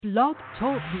Blog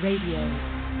Talk Radio.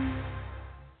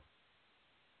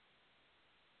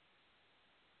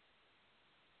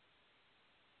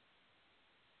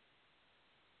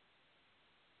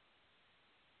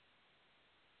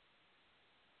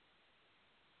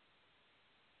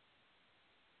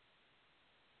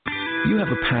 You have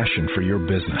a passion for your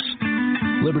business.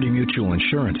 Liberty Mutual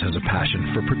Insurance has a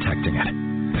passion for protecting it.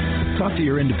 Talk to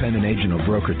your independent agent or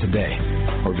broker today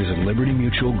or visit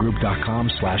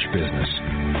libertymutualgroup.com/business.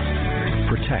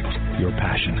 Protect your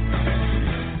passion.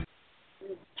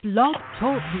 Blog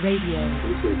Talk Radio.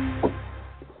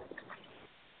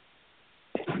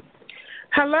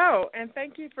 Hello, and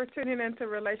thank you for tuning in to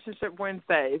Relationship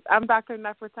Wednesdays. I'm Dr.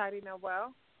 Nefertiti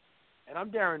Noel. And I'm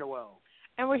Darren Noel.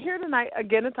 And we're here tonight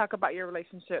again to talk about your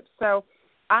relationships. So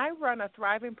I run a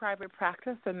thriving private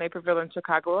practice in Naperville in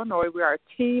Chicago, Illinois. We are a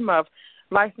team of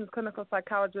licensed clinical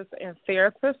psychologists and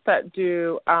therapists that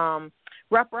do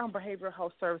wraparound behavioral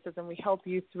health services, and we help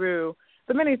you through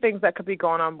the many things that could be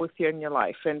going on with you in your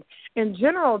life. And in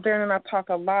general, Darren and I talk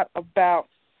a lot about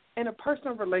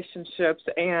interpersonal relationships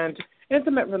and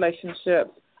intimate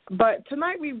relationships. But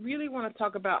tonight we really want to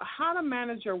talk about how to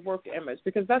manage your work image,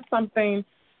 because that's something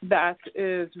that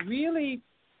is really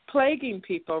plaguing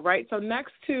people, right? So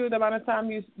next to the amount of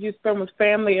time you spend with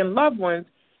family and loved ones,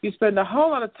 you spend a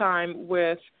whole lot of time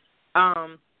with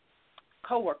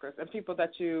coworkers and people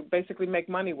that you basically make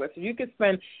money with. So you could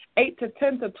spend 8 to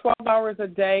 10 to 12 hours a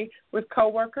day with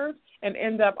coworkers and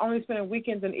end up only spending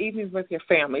weekends and evenings with your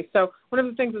family. So one of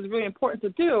the things that's really important to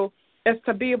do is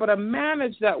to be able to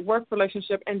manage that work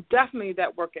relationship and definitely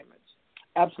that work image.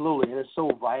 Absolutely, and it's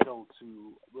so vital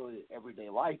to really everyday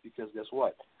life because guess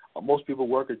what? Most people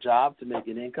work a job to make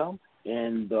an income,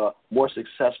 and the more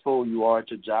successful you are at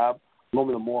your job,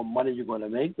 normally the more money you're going to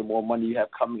make, the more money you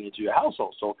have coming into your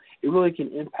household. So it really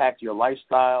can impact your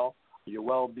lifestyle, your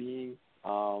well-being,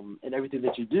 and everything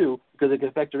that you do because it can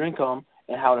affect your income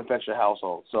and how it affects your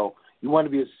household. So you want to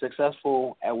be as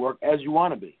successful at work as you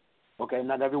want to be, okay?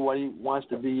 Not everybody wants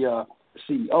to be a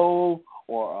CEO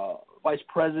or a vice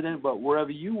president, but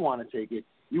wherever you want to take it,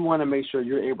 you want to make sure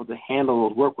you're able to handle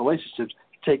those work relationships,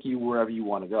 take you wherever you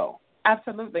want to go.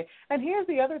 Absolutely. And here's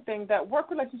the other thing, that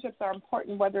work relationships are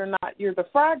important whether or not you're the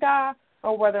fry guy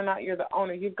or whether or not you're the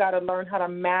owner. You've got to learn how to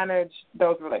manage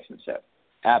those relationships.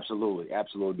 Absolutely,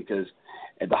 because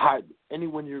at the heart,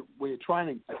 when you're trying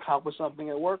to accomplish something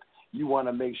at work, you want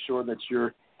to make sure that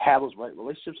you have those right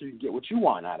relationships so you can get what you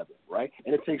want out of it, right?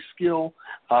 And it takes skill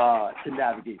to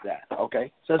navigate that,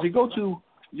 okay? So as we go to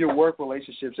your work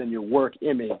relationships and your work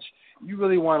image, you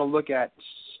really want to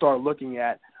start looking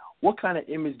at what kind of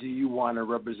image do you want to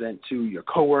represent to your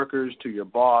coworkers, to your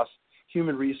boss,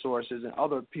 human resources, and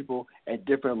other people at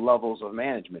different levels of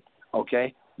management,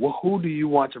 okay? Well, who do you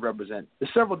want to represent?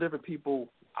 There's several different people,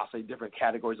 I'll say different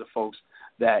categories of folks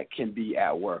that can be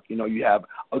at work. You know, you have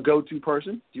a go-to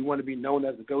person. Do you want to be known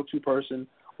as a go-to person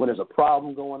when there's a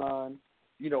problem going on?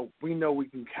 You know we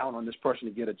can count on this person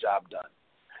to get a job done.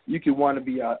 You could want to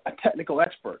be a technical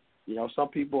expert. You know, some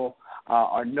people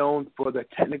are known for their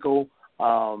technical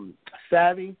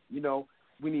savvy. You know,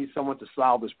 we need someone to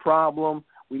solve this problem.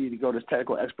 We need to go to this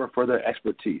technical expert for their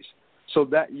expertise. So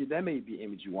that may be the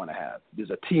image you want to have.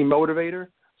 There's a team motivator,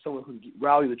 someone who can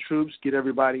rally the troops, get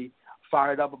everybody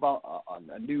fired up about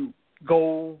a new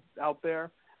goal out there.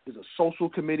 There's a social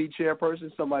committee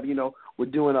chairperson, somebody, we're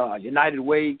doing a United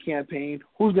Way campaign.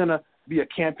 Who's going to be a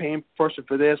campaign person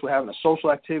for this? We're having a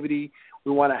social activity.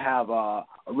 We want to have a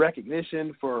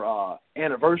recognition for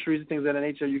anniversaries and things of that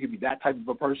nature. You could be that type of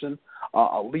a person.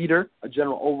 A leader, a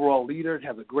general overall leader,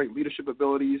 has a great leadership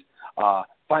abilities,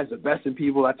 finds the best in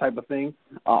people, that type of thing.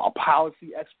 A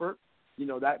policy expert.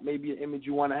 That may be an image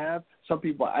you want to have. Some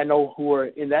people I know who are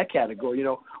in that category,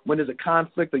 when there's a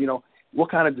conflict or, what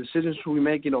kind of decisions should we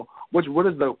make? What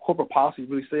does the corporate policy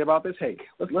really say about this? Hey,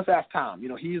 let's ask Tom.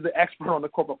 He's the expert on the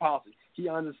corporate policy. He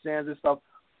understands this stuff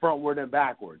frontward and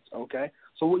backwards, okay?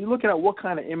 So when you're looking at what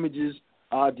kind of images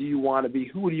do you want to be,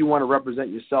 who do you want to represent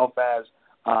yourself as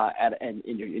in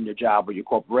your job or your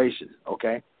corporation,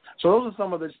 okay? So those are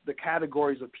some of the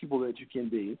categories of people that you can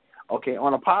be, okay,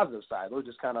 on a positive side. Those are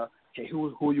just kind of, okay,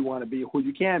 who you want to be, who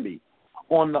you can be.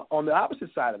 On the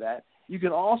opposite side of that, you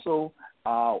can also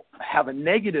have a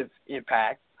negative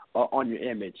impact on your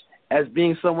image as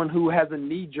being someone who has a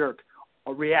knee-jerk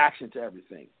reaction to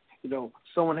everything.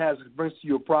 Someone brings to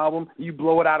you a problem, you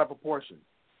blow it out of proportion,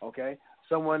 okay?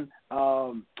 Someone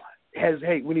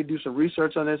hey, we need to do some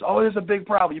research on this. Oh, there's a big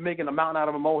problem. You're making a mountain out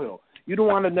of a molehill. You don't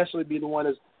want to necessarily be the one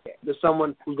that's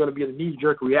someone who's going to be a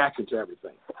knee-jerk reaction to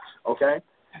everything, okay?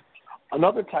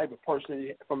 Another type of person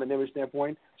from an image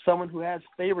standpoint, someone who has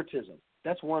favoritism.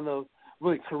 That's one of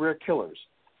really career killers.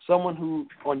 Someone who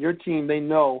on your team, they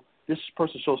know this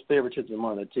person shows favoritism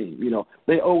on the team. You know,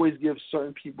 they always give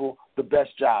certain people the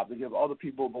best job. They give other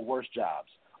people the worst jobs.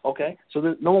 Okay?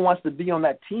 So no one wants to be on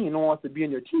that team. No one wants to be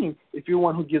on your team if you're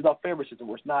one who gives out favoritism,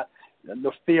 where it's not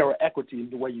no fair or equity in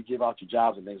the way you give out your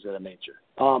jobs and things of that nature.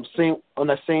 Same on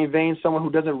that same vein, someone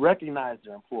who doesn't recognize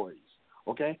their employees.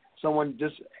 Okay? Someone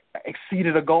just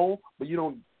exceeded a goal, but you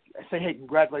don't say, hey,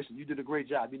 congratulations, you did a great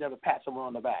job. You never pat someone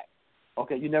on the back.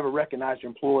 Okay? You never recognize your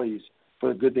employees for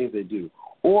the good things they do.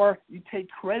 Or you take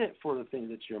credit for the things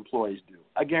that your employees do.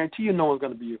 I guarantee you no one's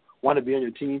going to want to be on your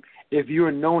team if you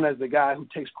are known as the guy who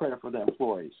takes credit for their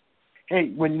employees.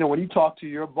 Hey, when you talk to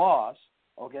your boss,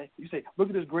 okay, you say, look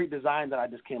at this great design that I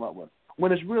just came up with.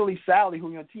 When it's really Sally who's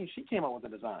on your team, she came up with the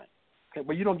design. Okay,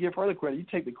 but you don't give her the credit. You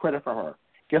take the credit for her.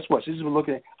 Guess what? She's been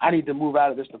looking at, I need to move out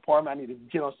of this department. I need to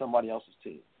get on somebody else's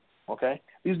team. Okay?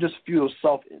 These are just a few of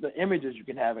the images you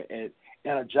can have in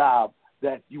a job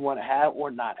that you want to have or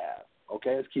not have.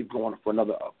 Okay, let's keep going for a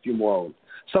few more.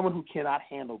 Someone who cannot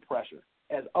handle pressure.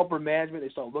 As upper management, they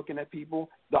start looking at people.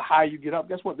 The higher you get up,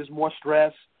 guess what? There's more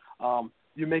stress.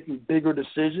 You're making bigger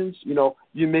decisions. You know,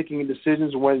 you're making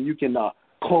decisions when you can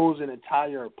close an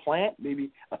entire plant,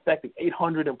 maybe affecting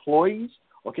 800 employees.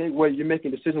 Okay, where you're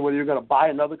making decisions whether you're going to buy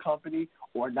another company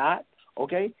or not.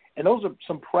 Okay, and those are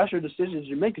some pressure decisions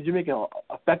you make because you're making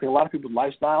affecting a lot of people's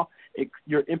lifestyle.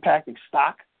 You're impacting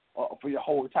stock for your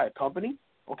whole entire company.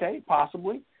 Okay,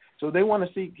 possibly. So they want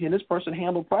to see, can this person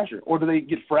handle pressure, or do they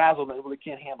get frazzled and really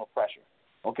can't handle pressure?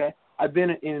 Okay, I've been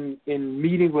in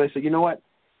meetings where they say, you know what,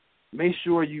 make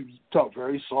sure you talk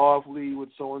very softly with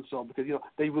so and so because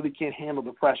they really can't handle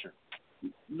the pressure.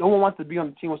 No one wants to be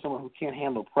on the team with someone who can't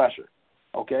handle pressure.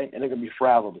 Okay, and they're going to be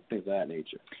frazzled and things of that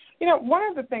nature. One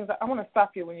of the things, I want to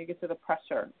stop you when you get to the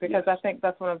pressure, because I think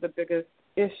that's one of the biggest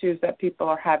issues that people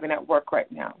are having at work right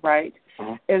now, right,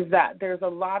 is that there's a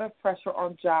lot of pressure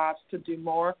on jobs to do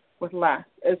more with less.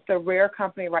 It's the rare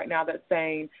company right now that's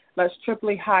saying, let's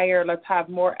triply hire, let's have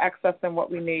more excess than what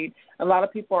we need. A lot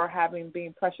of people are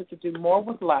being pressured to do more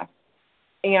with less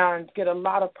and get a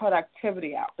lot of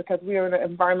productivity out, because we are in an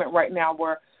environment right now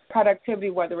where productivity,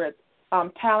 whether it's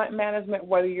talent management,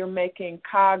 whether you're making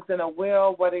cogs in a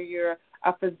wheel, whether you're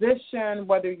a physician,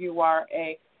 whether you are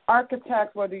a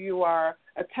architect, whether you are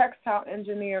a textile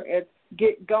engineer, it's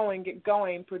get going,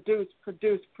 produce.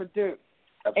 Absolutely.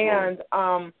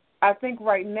 And I think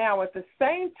right now, at the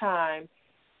same time,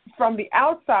 from the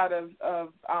outside of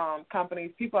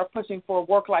companies, people are pushing for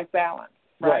work-life balance,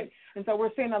 right? And so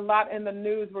we're seeing a lot in the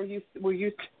news where you where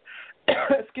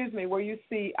you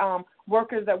see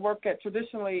workers that work at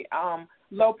traditionally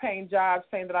low-paying jobs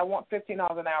saying that I want $15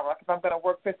 an hour. Like if I'm going to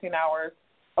work 15 hours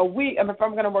a week, and if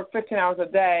I'm going to work 15 hours a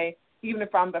day, even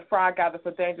if I'm the fry guy that's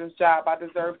a dangerous job, I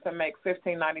deserve to make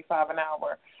 $15.95 an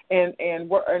hour.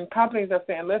 And companies are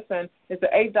saying, listen, it's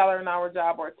an $8 an hour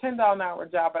job or a $10 an hour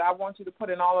job, but I want you to put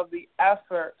in all of the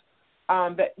effort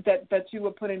that you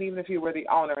would put in even if you were the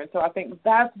owner. And so I think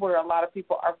that's where a lot of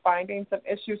people are finding some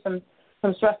issues, some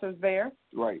stressors there.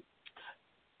 Right.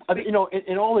 I mean,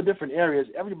 in all the different areas,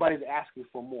 everybody's asking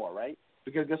for more, right?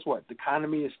 Because guess what? The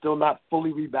economy is still not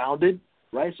fully rebounded,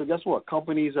 right? So guess what?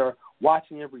 Companies are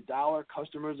watching every dollar.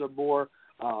 Customers are more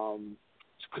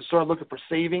concerned looking for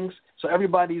savings. So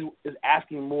everybody is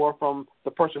asking more from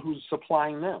the person who's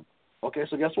supplying them. Okay,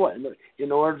 so guess what?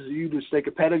 In order for you to stay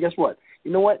competitive, guess what?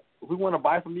 You know what? If we want to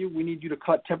buy from you, we need you to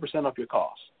cut 10% off your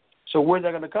costs. So where's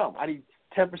that going to come? I need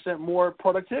 10% more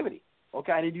productivity.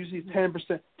 Okay, I need you to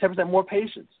see 10% more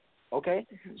patience. Okay,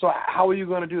 so how are you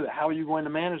going to do that? How are you going to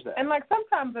manage that? And like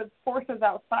sometimes it's forces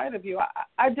outside of you.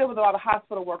 I deal with a lot of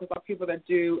hospital workers, or people that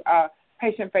do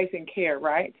patient-facing care,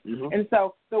 right? And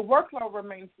so the workload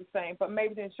remains the same, but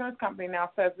maybe the insurance company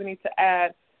now says we need to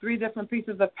add 3 different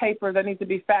pieces of paper that need to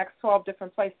be faxed 12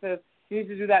 different places. You need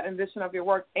to do that in addition of your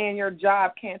work, and your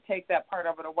job can't take that part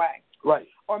of it away. Right.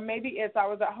 Or maybe I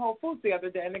was at Whole Foods the other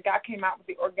day, and the guy came out with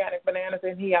the organic bananas,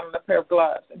 and he had on a pair of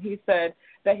gloves. And he said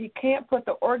that he can't put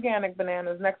the organic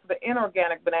bananas next to the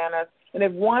inorganic bananas, and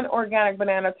if one organic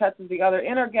banana touches the other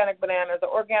inorganic bananas, the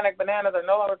organic bananas are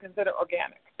no longer considered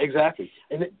organic. Exactly.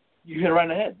 And you hit it right on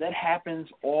the head. That happens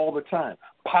all the time.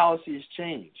 Policies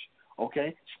change,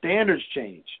 okay? Standards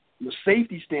change. The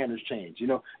safety standards change.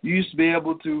 You used to be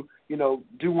able to,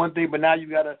 do one thing, but now you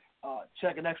got to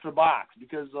check an extra box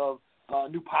because of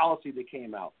new policy that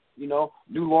came out. New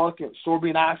law,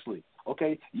 Sarbanes-Oxley.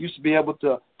 Okay, you used to be able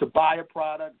to buy a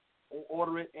product,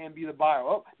 order it, and be the buyer.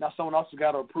 Oh, now someone else has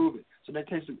got to approve it. So that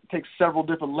takes several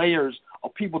different layers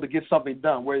of people to get something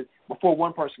done. Where before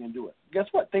one person can do it. Guess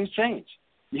what? Things change.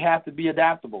 You have to be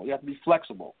adaptable. You have to be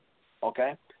flexible.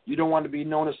 Okay, You don't want to be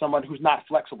known as somebody who's not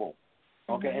flexible,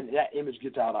 okay? Mm-hmm. And that image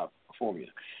gets out for you.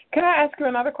 Can I ask you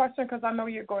another question? Because I know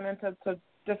you're going into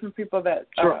different people that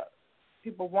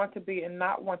people want to be and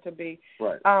not want to be.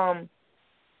 Right.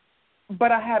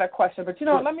 But I had a question. But,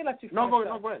 let me let you finish. Go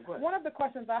ahead. One of the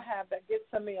questions I have that gets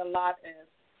to me a lot is,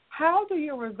 how do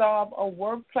you resolve a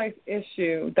workplace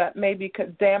issue that maybe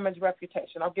could damage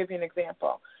reputation? I'll give you an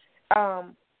example.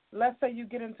 Let's say you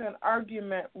get into an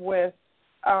argument with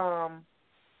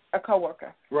a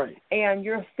coworker, right? And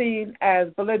you're seen as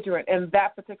belligerent in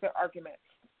that particular argument.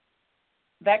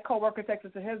 That coworker takes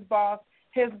it to his boss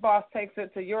takes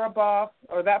it to your boss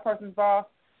or that person's boss.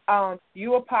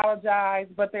 You apologize,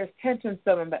 but there's tension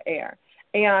still in the air.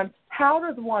 And how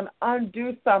does one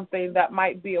undo something that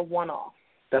might be a one-off?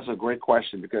 That's a great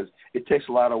question because it takes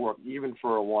a lot of work, even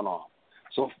for a one-off.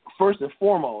 So first and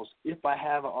foremost, if I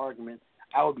have an argument,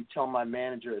 I would be telling my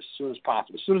manager as soon as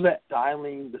possible. As soon as that,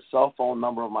 dialing the cell phone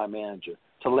number of my manager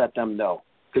to let them know.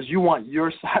 Because you want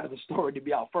your side of the story to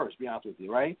be out first, to be honest with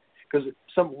you, right? Because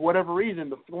whatever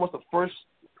reason, almost the first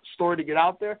story to get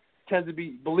out there tends to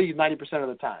be believed 90% of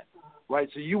the time, right?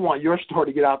 So you want your story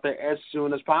to get out there as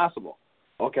soon as possible,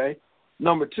 okay?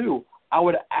 Number two, I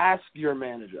would ask your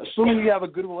manager, assuming you have a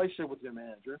good relationship with your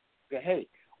manager, okay, hey,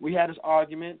 we had this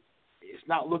argument. It's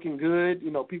not looking good.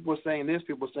 People are saying this,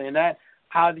 people are saying that.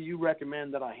 How do you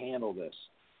recommend that I handle this?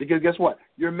 Because guess what?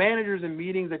 Your manager's in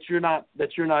meetings that you're not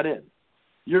in.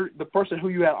 The person who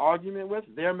you had an argument with,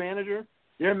 their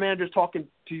manager's talking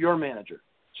to your manager.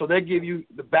 So they give you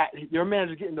your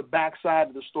manager's getting the backside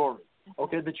of the story,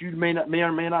 okay, that you may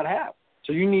or may not have.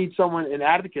 So you need an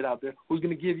advocate out there who's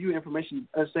going to give you information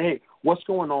and say, hey, what's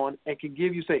going on, and can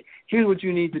give you, say, here's what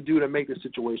you need to do to make the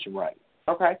situation right.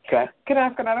 Okay. Can I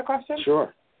ask another question?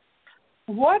 Sure.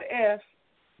 What if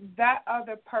that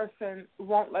other person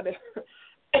won't let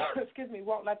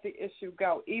won't let the issue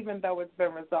go, even though it's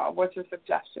been resolved? What's your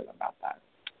suggestion about that?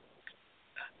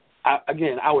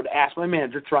 I would ask my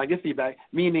manager, try and get feedback,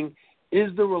 meaning,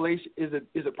 is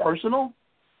it personal?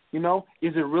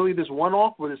 Is it really this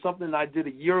one-off, or is it something that I did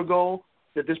a year ago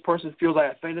that this person feels I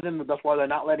offended them, and that's why they're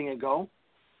not letting it go?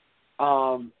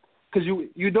 Because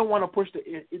you don't want to push the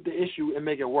issue and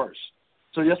make it worse.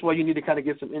 So that's why you need to kind of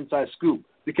get some inside scoop.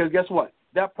 Because guess what?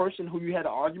 That person who you had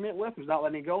an argument with who's not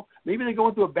letting it go, maybe they're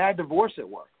going through a bad divorce at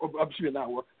work. Or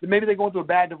not work. Maybe they're going through a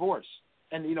bad divorce.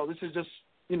 And, this is just,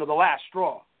 the last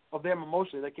straw of them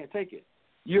emotionally. They can't take it.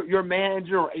 Your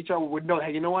manager or HR would know,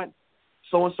 hey, you know what?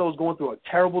 So-and-so is going through a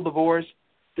terrible divorce.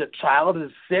 The child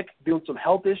is sick, dealing with some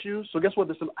health issues. So guess what?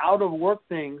 There's some out-of-work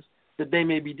things that they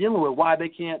may be dealing with, why they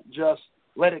can't just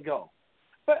let it go.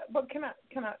 But can I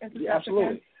interject? Yeah, absolutely.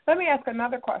 Again? Let me ask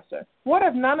another question. What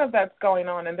if none of that's going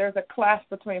on and there's a clash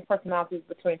between personalities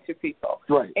between two people?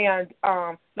 Right. And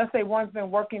let's say one's been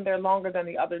working there longer than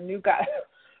the other. New guy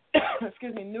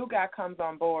comes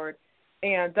on board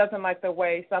and doesn't like the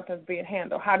way something's being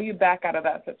handled. How do you back out of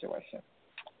that situation?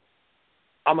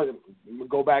 I'm going to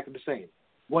go back to the same.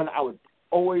 One, I would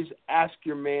always ask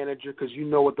your manager, because they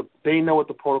know what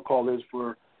the protocol is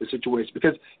for the situation.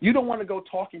 Because you don't want to go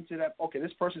talking to that, okay,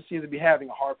 this person seems to be having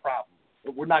a hard problem.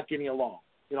 We're not getting along.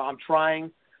 I'm trying,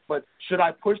 but should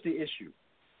I push the issue?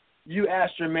 You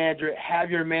ask your manager, have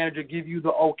your manager give you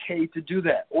the okay to do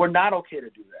that or not okay to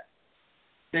do that.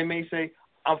 They may say,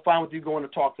 I'm fine with you going to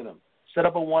talk to them. Set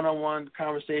up a one-on-one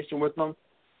conversation with them.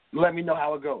 Let me know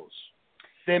how it goes.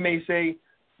 They may say,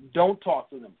 don't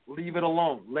talk to them. Leave it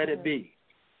alone. Let it be.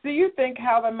 Do you think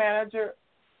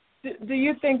do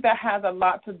you think that has a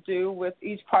lot to do with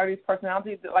each party's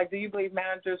personality? Like, do you believe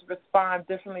managers respond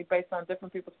differently based on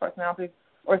different people's personalities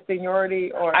or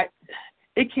seniority?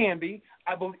 It can be.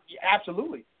 I believe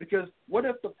absolutely. Because what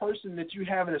if the person that you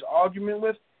have this argument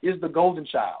with is the golden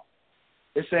child?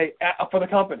 They say for the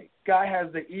company, guy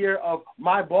has the ear of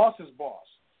my boss's boss.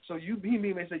 So he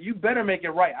may say, you better make it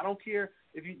right. I don't care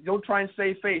if you don't try and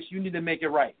save face. You need to make it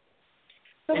right.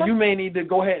 And you may need to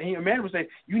go ahead, and your manager would say,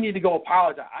 you need to go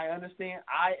apologize. I understand.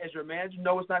 I, as your manager,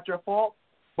 know it's not your fault,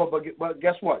 but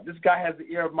guess what? This guy has the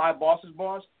ear of my boss's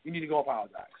boss. You need to go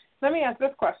apologize. Let me ask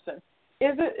this question.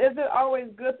 Is it always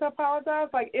good to apologize?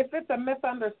 Like, if it's a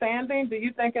misunderstanding, do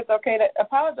you think it's okay to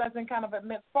apologize and kind of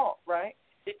admit fault, right?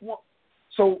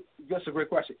 So that's a great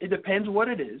question. It depends what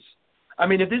it is. I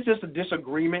mean, if it's just a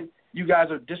disagreement, you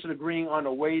guys are disagreeing on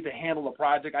a way to handle a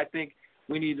project, I think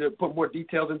we need to put more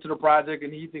details into the project,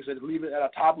 and he thinks that leave it at a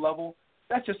top level.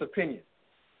 That's just opinion.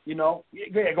 Go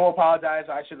apologize.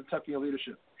 I should have took your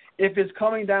leadership. If it's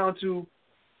coming down to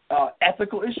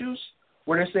ethical issues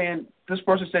where they're saying this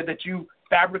person said that you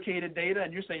fabricated data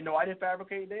and you're saying, no, I didn't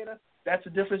fabricate data, that's a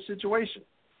different situation.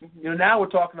 You know, now we're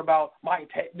talking about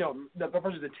the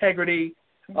person's integrity,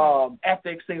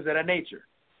 ethics, things of that nature.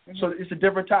 So it's a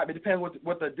different type. It depends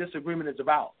what the disagreement is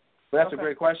about. But that's a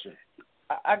great question.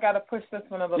 I got to push this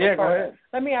one a little further. Go ahead.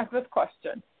 Let me ask this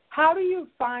question. How do you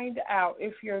find out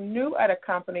if you're new at a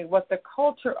company what the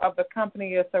culture of the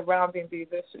company is surrounding these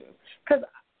issues? Because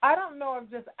I don't know if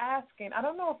just asking, I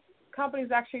don't know if companies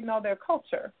actually know their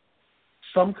culture.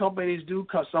 Some companies do,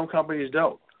 some companies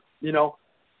don't. You know,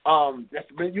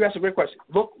 you asked a great question.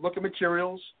 Look at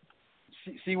materials.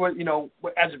 See what, you know,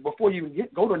 before you even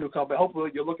go to a new company,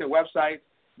 hopefully you're looking at websites,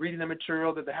 reading the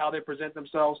material, how they present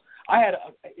themselves. I had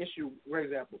an issue, for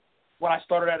example, when I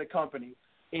started at a company,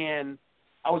 and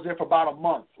I was there for about a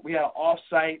month. We had an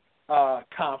off-site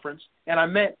conference, and I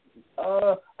met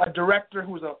a director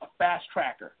who was a fast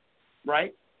tracker,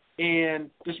 right? And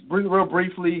just real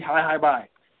briefly, hi, bye.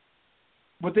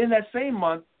 Within that same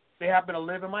month, they happened to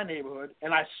live in my neighborhood,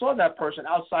 and I saw that person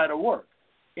outside of work.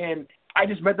 And I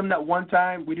just met them that one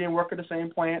time. We didn't work at the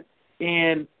same plant,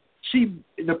 and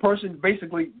the person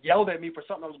basically yelled at me for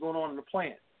something that was going on in the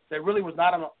plant that really was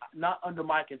not under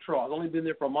my control. I've only been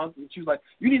there for a month, and she was like,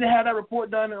 "You need to have that report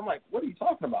done." And I'm like, "What are you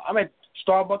talking about? I'm at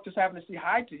Starbucks just having to say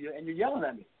hi to you, and you're yelling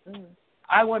at me." Mm-hmm.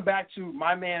 I went back to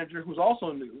my manager, who's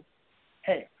also new.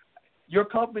 Hey, your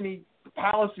company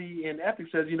policy and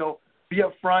ethics says, you know, be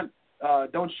upfront,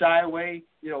 don't shy away,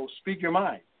 you know, speak your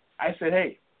mind. I said,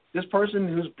 hey, this person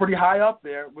who's pretty high up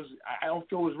there I don't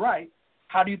feel was right.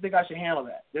 How do you think I should handle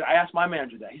that? I asked my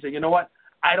manager that. He said, you know what?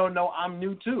 I don't know. I'm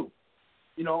new too.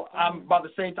 You know, I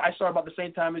started about the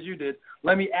same time as you did.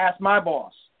 Let me ask my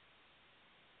boss.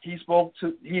 He spoke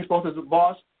to the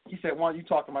boss. He said, why don't you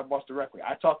talk to my boss directly?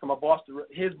 I talked to my boss,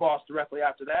 his boss directly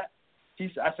after that.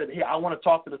 I said, hey, I want to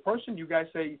talk to the person. You guys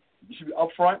say you should be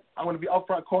upfront. I want to be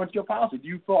upfront according to your policy. Do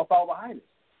you follow behind it?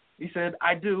 He said,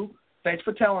 I do. Thanks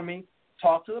for telling me.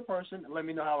 Talk to the person and let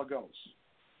me know how it goes.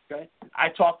 Okay? I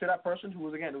talked to that person who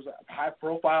was a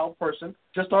high-profile person.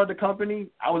 Just started the company.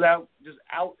 I was out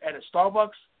at a Starbucks.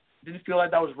 Didn't feel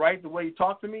like that was right the way he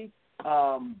talked to me.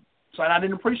 So I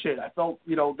didn't appreciate it. I felt,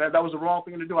 you know, that was the wrong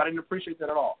thing to do. I didn't appreciate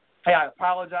that at all. Hey, I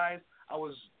apologize. I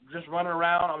was just running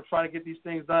around. I was trying to get these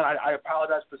things done. I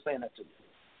apologize for saying that to you.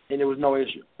 And there was no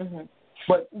issue. Mm-hmm.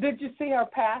 But did you see her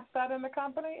past that in the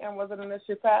company, and was it an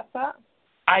issue past that?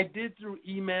 I did through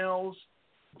emails,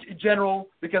 general,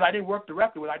 because I didn't work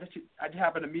directly with her. I just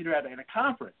happened to meet her at a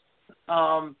conference.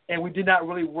 And we did not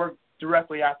really work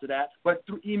directly after that. But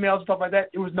through emails and stuff like that,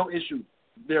 it was no issue.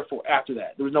 Therefore, after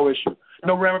that, there was no issue.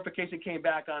 No ramification came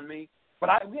back on me. But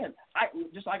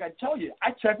just like I tell you, I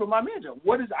check with my manager.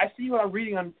 I see what I'm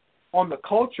reading on the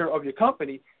culture of your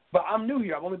company, but I'm new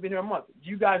here. I've only been here a month. Do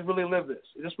you guys really live this?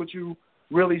 Is this what you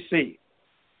really see?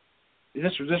 Is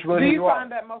this really? Do you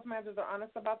find that most managers are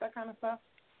honest about that kind of stuff?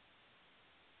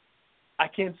 I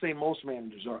can't say most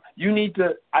managers are. You need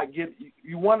to.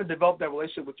 You want to develop that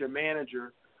relationship with your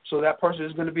manager, so that person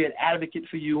is going to be an advocate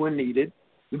for you when needed.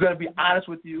 They're going to be honest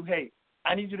with you. Hey,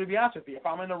 I need you to be honest with me. If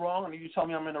I'm in the wrong, I need you to tell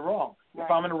me I'm in the wrong. Right.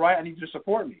 If I'm in the right, I need you to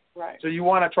support me. Right. So you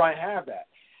want to try and have that.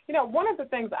 You know, one of the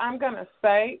things I'm going to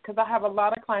say, because I have a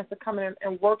lot of clients that come in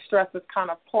and work stress is kind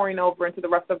of pouring over into the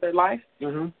rest of their life.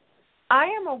 Mm-hmm. I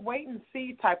am a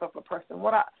wait-and-see type of a person.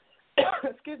 What I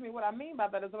mean by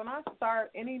that is when I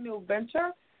start any new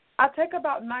venture, I take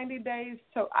about 90 days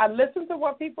I listen to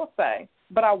what people say,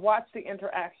 but I watch the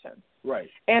interaction. Right.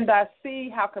 And I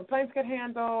see how complaints get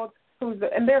handled.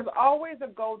 And there's always a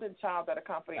golden child at a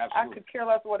company. Absolutely. I could care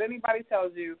less what anybody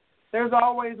tells you. There's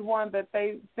always one that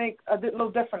they think a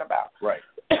little different about. Right.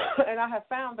 And I have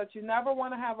found that you never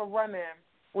want to have a run-in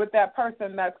with that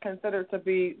person that's considered to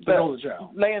be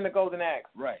laying the golden egg.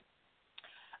 Right.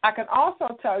 I can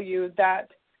also tell you that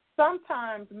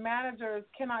sometimes managers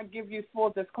cannot give you full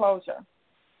disclosure.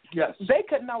 Yes. They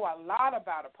could know a lot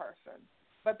about a person,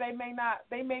 but they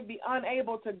may be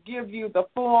unable to give you the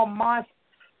full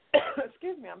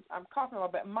excuse me, I'm coughing a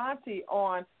little bit, Monty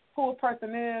on who a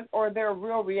person is or their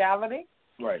real reality.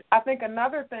 Right. I think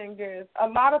another thing is a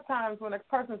lot of times when a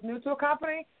person's new to a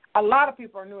company, a lot of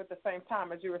people are new at the same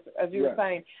time, as you were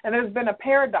saying, and there's been a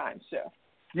paradigm shift.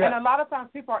 Yeah. And a lot of times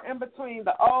people are in between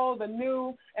the old, the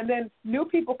new, and then new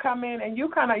people come in and your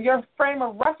frame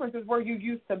of reference is where you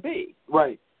used to be.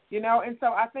 Right. You know, and so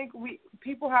I think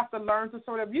people have to learn to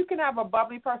you can have a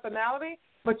bubbly personality,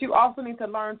 but you also need to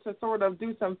learn to sort of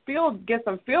get some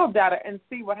field data and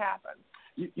see what happens.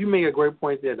 You make a great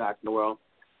point there, Dr. Noel.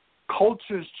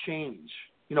 Cultures change.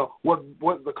 You know, what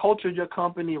the culture of your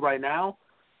company right now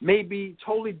may be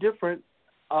totally different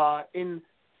in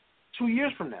 2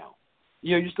 years from now.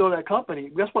 you're still that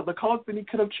company. Guess what? The company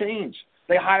could have changed.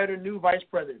 They hired a new vice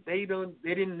president. They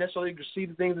didn't necessarily see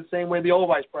the things the same way the old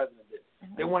vice president did.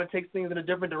 Mm-hmm. They want to take things in a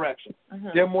different direction. Mm-hmm.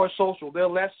 They're more social. They're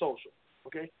less social.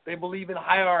 Okay, they believe in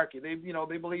hierarchy. They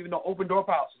believe in the open door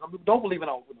policies. Some people don't believe in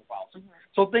open door policies.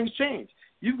 Mm-hmm. So things change.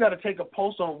 You've got to take a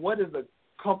pulse on what is the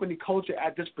company culture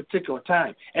at this particular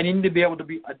time, and you need to be able to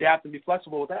adapt and be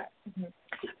flexible with that. Mm-hmm.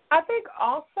 I think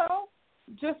also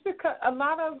just because a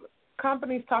lot of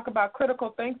companies talk about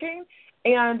critical thinking,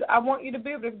 and I want you to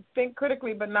be able to think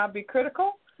critically but not be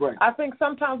critical. Right. I think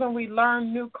sometimes when we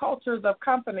learn new cultures of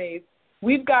companies,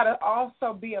 we've got to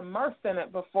also be immersed in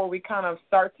it before we kind of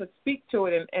start to speak to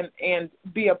it and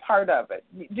be a part of it.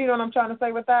 Do you know what I'm trying to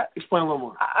say with that? Explain a little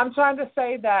more. I'm trying to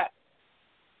say that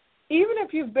even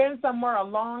if you've been somewhere a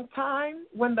long time,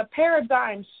 when the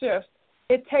paradigm shifts,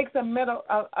 it takes a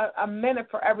minute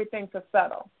for everything to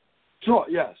settle. Sure,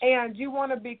 yes. And you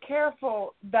want to be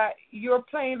careful that you're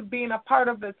being a part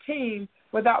of the team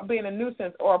without being a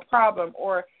nuisance or a problem.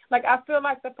 Or, like, I feel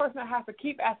like the person that has to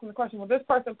keep asking the question, well, this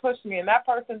person pushed me and that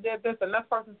person did this and this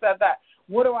person said that.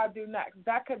 What do I do next?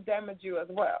 That could damage you as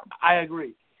well. I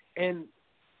agree. And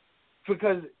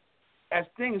because as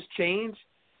things change,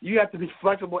 you have to be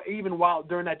flexible even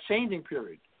during that changing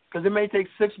period. Because it may take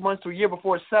 6 months to a year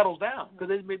before it settles down because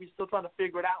they may be still trying to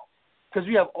figure it out. Because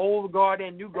we have old guard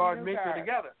and new guard mixed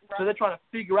together. Right. So they're trying to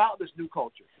figure out this new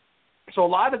culture. So a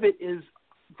lot of it is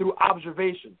through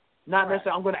observation. Not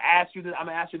necessarily I'm going to ask you this, I'm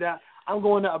going to ask you that. I'm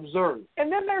going to observe.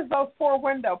 And then there's those 4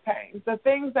 window panes, the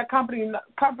things that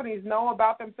companies know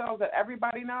about themselves that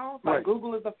everybody knows. Like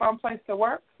Google is a fun place to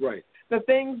work. Right. The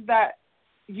things that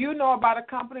you know about a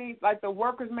company, like the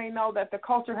workers may know that the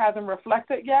culture hasn't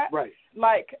reflected yet. Right.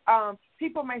 Like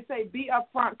people may say, be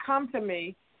upfront, come to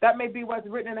me. That may be what's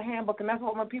written in the handbook, and that's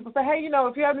what when people say, hey,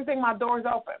 if you have anything, my door's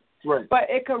open. Right. But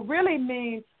it could really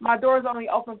mean my door's only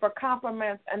open for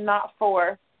compliments and not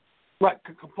for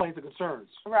complaints and concerns.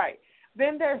 Right.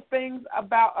 Then there's things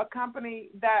about a company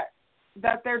that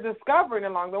they're discovering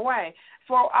along the way.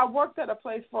 I worked at a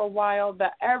place for a while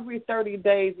that every 30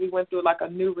 days we went through like a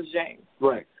new regime.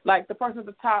 Right. Like the person at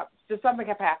the top, just something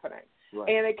kept happening. Right.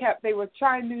 And they were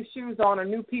trying new shoes on or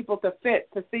new people to fit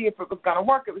to see if it was going to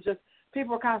work. It was just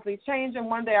people were constantly changing.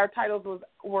 One day our titles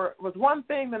was one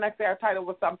thing. The next day our title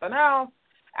was something else.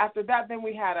 After that, then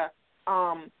we had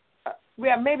we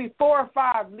had maybe 4 or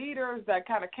 5 leaders that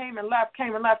kind of came and left.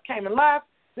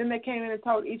 Then they came in and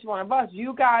told each one of us,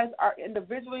 you guys are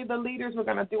individually the leaders. We're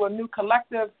going to do a new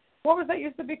collective. What was that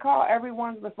used to be called?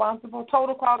 Everyone's responsible.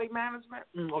 Total quality management.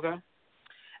 Okay.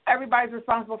 Everybody's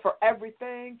responsible for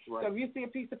everything. Right. So if you see a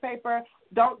piece of paper,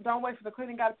 don't wait for the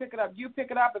cleaning guy to pick it up. You pick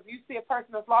it up. If you see a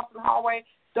person that's lost in the hallway,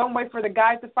 don't wait for the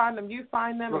guy to find them. You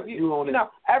find them. Right. If you own it.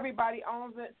 Everybody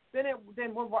owns it. Then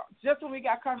just when we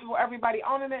got comfortable, everybody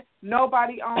owning it.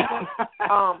 Nobody owns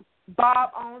it. Bob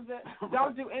owns it.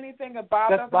 Don't do anything that Bob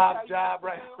doesn't. That's Bob's job,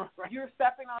 right? You're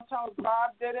stepping on toes.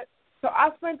 Bob did it. So I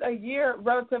spent a year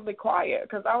relatively quiet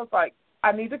because I was like,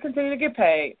 I need to continue to get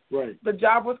paid. Right. The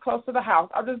job was close to the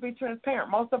house. I'll just be transparent.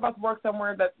 Most of us work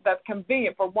somewhere that's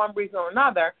convenient for one reason or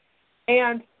another.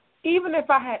 And even if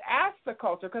I had asked the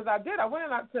culture, because I did, I went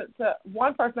in to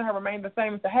one person who remained the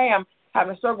same and said, hey, I'm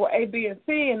having a struggle with A, B, and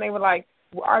C. And they were like,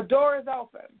 our door is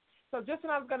open. So just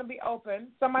when I was going to be open,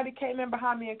 somebody came in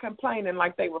behind me and complained and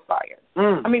like they were fired.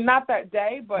 I mean, not that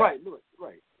day, but right.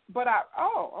 But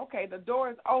okay, the door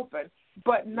is open,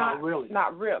 but not really.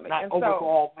 Not really. Not and open for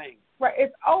all things. Right,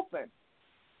 it's open.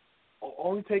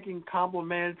 Only taking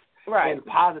compliments right. and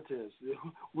positives.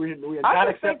 We're not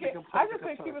accepting complaints. I just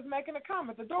think she was making a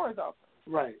comment. The door is open.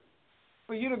 Right.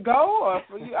 For you to go or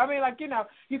for you, I mean,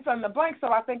 you fill in the blank. So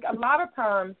I think a lot of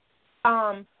times,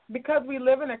 because we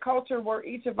live in a culture where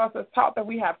each of us is taught that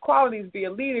we have qualities, be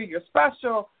a leader, you're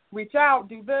special, reach out,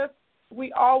 do this,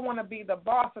 we all want to be the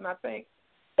boss. And I think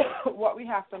what we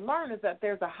have to learn is that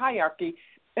there's a hierarchy.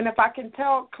 And if I can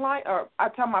tell I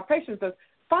tell my patients this,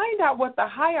 find out what the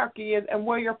hierarchy is and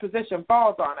where your position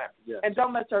falls on it. Yes. And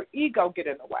don't let your ego get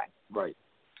in the way. Right.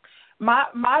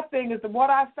 My thing is that what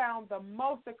I found the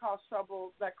most that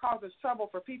causes trouble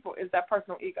for people is that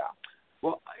personal ego.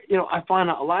 Well, I find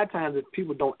out a lot of times if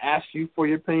people don't ask you for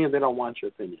your opinion, they don't want your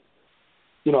opinion.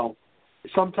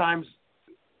 Sometimes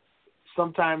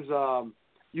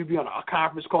you be on a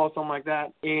conference call or something like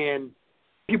that, and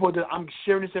people just, I'm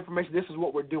sharing this information, this is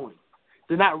what we're doing.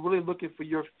 They're not really looking for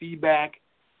your feedback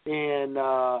and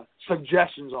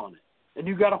suggestions on it. And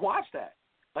you got to watch that.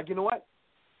 Like, you know what?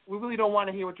 We really don't want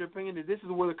to hear what your opinion is. This is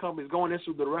where the company's going. This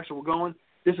is the direction we're going.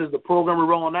 This is the program we're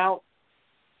rolling out.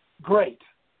 Great.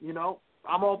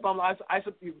 I'm all thumbs.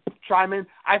 You chime in.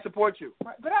 I support you.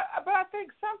 Right. But I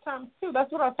think sometimes too.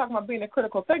 That's what I was talking about. Being a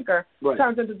critical thinker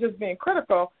turns into just being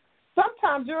critical.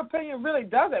 Sometimes your opinion really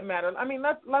doesn't matter. I mean,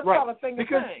 let's call a thing a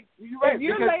thing. If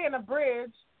you're laying a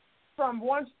bridge from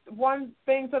one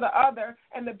thing to the other,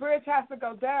 and the bridge has to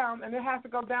go down, and it has to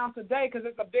go down today because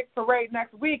it's a big parade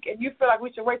next week, and you feel like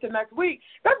we should wait till next week,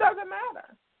 that doesn't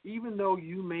matter. Even though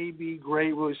you may be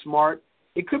great, really smart,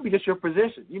 it could be just your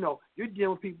position. You're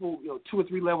dealing with people, 2 or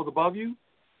 3 levels above you.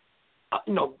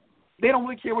 They don't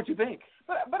really care what you think.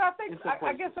 But I think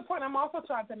I guess the point I'm also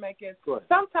trying to make is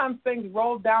sometimes things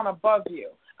roll down above you.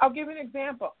 I'll give you an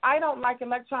example. I don't like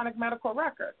electronic medical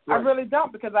records. Right. I really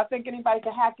don't, because I think anybody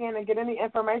can hack in and get any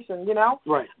information,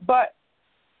 Right. But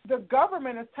the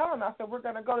government is telling us that we're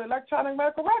going to go to electronic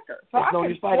medical records. So I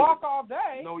can walk all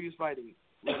day. No use fighting.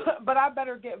 But I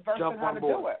better get versed in how to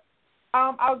do it.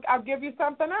 I'll give you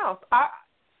something else.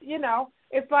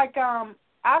 It's like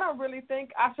I don't really think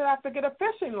I should have to get a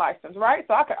fishing license, right?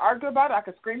 So I could argue about it, I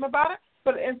could scream about it,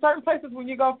 but in certain places when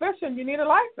you go fishing, you need a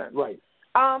license. Right.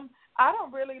 I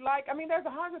don't really like, there's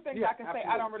 100 things I can say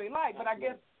I don't really like, but I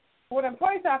guess what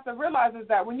employees have to realize is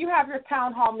that when you have your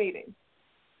town hall meetings,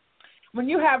 we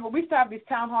used to have these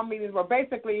town hall meetings where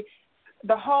basically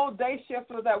the whole day shift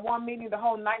was at one meeting, the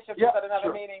whole night shift was at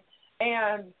another meeting,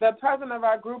 and the president of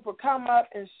our group would come up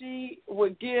and she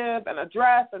would give an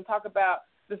address and talk about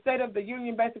the state of the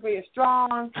union basically is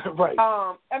strong. Right.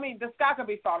 The sky could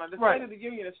be falling. The state of the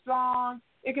union is strong.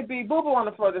 It could be boo-boo on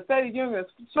the floor. The state of the union is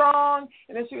strong.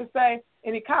 And then she would say,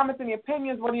 any comments, any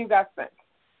opinions, what do you guys think?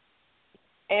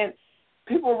 And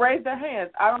people raise their hands.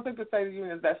 I don't think the state of the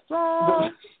union is that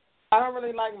strong. I don't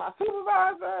really like my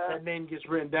supervisor. That name gets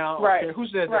written down. Right. Okay. Who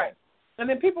said that? Right. And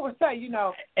then people would say,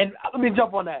 And let me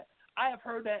jump on that. I have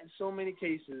heard that in so many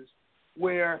cases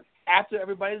where after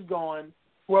everybody's gone,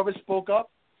 whoever spoke up,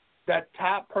 that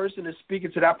top person is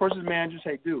speaking to that person's manager,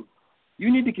 say, dude,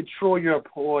 you need to control your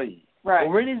employee. Right.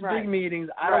 When we're in these big meetings,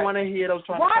 I don't want to hear those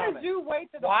trying to comment. Why did you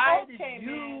wait till the post came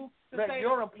in to say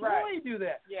your employee do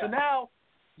that? Yeah.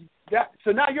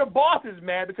 So now your boss is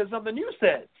mad because something you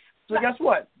said. So guess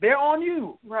what? They're on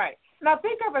you. Right. Now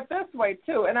think of it this way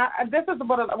too, and this is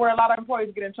where a lot of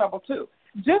employees get in trouble too.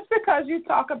 Just because you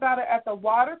talk about it at the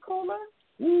water cooler,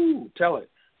 tell it,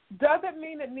 doesn't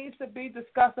mean it needs to be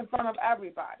discussed in front of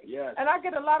everybody. Yes. And I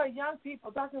get a lot of young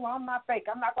people talking, well, I'm not fake.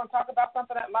 I'm not going to talk about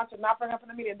something at lunch and not bring it up in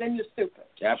the meeting. Then you're stupid.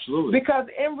 Absolutely. Because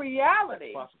in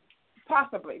reality,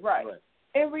 possibly, right.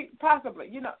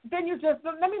 Possibly, then you're just,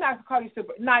 let me not call you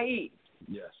stupid, naive.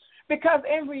 Yes. Because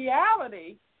in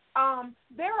reality,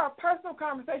 there are personal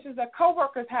conversations that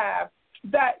coworkers have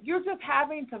that you're just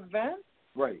having to vent.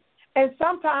 Right. And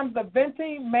sometimes the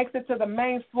venting makes it to the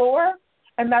main floor,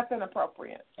 and that's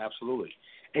inappropriate. Absolutely.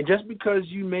 And just because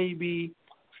you may be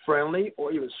friendly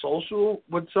or even social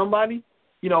with somebody,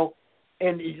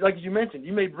 and like you mentioned,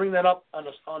 you may bring that up or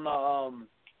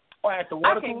at the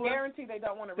water cooler. I can guarantee they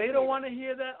don't want to. They don't want to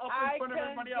hear that up in front of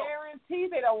everybody else. I guarantee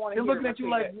they don't want to. They're looking at you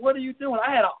like, "What are you doing?"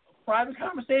 I had a private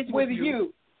conversation with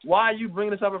you. Why are you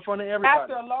bringing this up in front of everybody?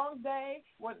 After a long day,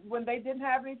 when they didn't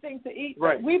have anything to eat,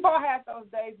 right. We've all had those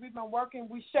days. We've been working.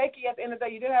 We shaky at the end of the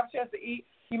day. You didn't have a chance to eat.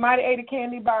 You might have ate a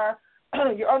candy bar.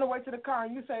 You're on the way to the car,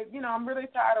 and you say, I'm really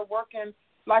tired of working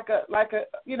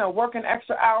working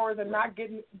extra hours and not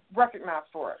getting recognized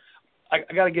for it.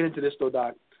 I got to get into this, though,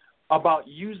 Doc, about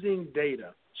using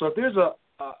data. So if there's a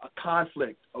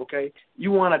conflict, okay,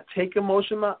 you want to take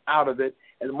emotion out of it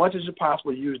as much as you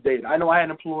possibly use data. I know I had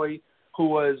an employee who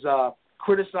was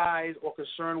criticized or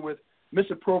concerned with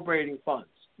misappropriating funds.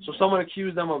 So someone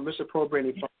accused them of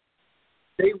misappropriating funds.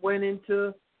 They went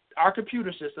into our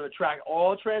computer system to track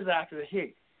all transactions.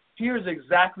 Hey, here's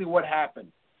exactly what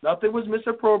happened. Nothing was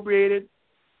misappropriated.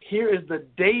 Here is the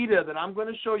data that I'm going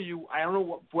to show you. I don't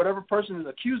know whatever person is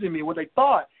accusing me, what they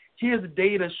thought. Here's the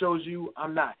data shows you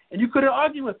I'm not. And you couldn't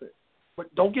argue with it.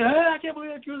 But don't get, I can't believe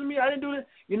they're accusing me. I didn't do it.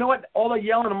 You know what? All the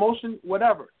yelling, emotion,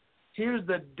 whatever. Here's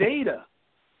the data,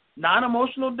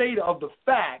 non-emotional data of the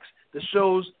facts that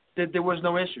shows that there was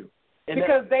no issue. And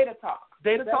because data talk.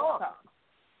 Data talk.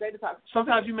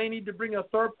 Sometimes you may need to bring a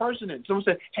third person in. Someone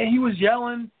said, hey, he was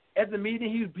yelling at the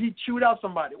meeting. He chewed out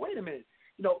somebody. Wait a minute.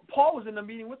 Paul was in the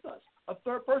meeting with us. A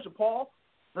third person. Paul,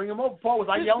 bring him over. Paul, was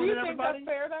I yelling at everybody? Do you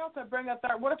think that's fair, though, to bring a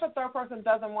third? What if a third person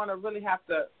doesn't want to really have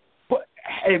to? Put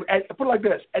it like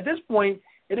this. At this point,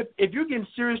 if you're getting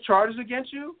serious charges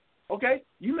against you, okay,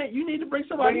 you need to bring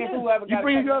somebody in. You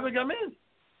bring whoever come in.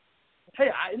 Hey,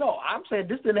 I'm saying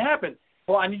this didn't happen.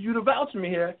 Well, I need you to vouch for me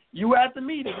here. You were at the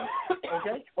meeting,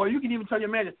 okay? Or you can even tell your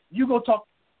manager, you go talk.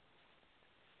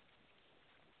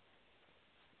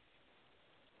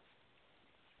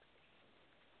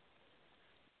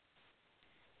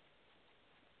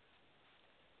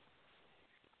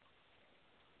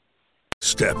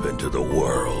 Step into the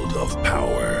world of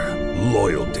power,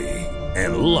 loyalty,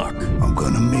 and luck. I'm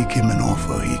gonna make him an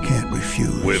offer he can't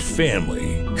refuse. With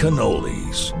family,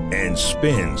 cannolis, and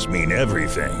spins mean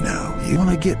everything. Now, you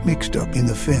wanna get mixed up in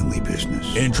the family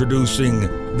business. Introducing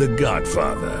The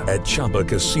Godfather at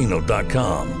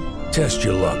ChumbaCasino.com. Test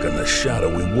your luck in the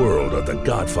shadowy world of The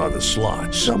Godfather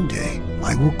slot. Someday,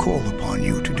 I will call upon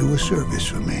you to do a service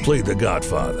for me. Play The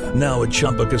Godfather, now at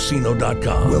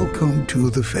ChumbaCasino.com. Welcome to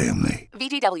the family.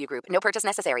 VGW Group. No purchase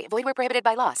necessary. Void where prohibited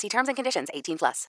by law. See terms and conditions. 18+.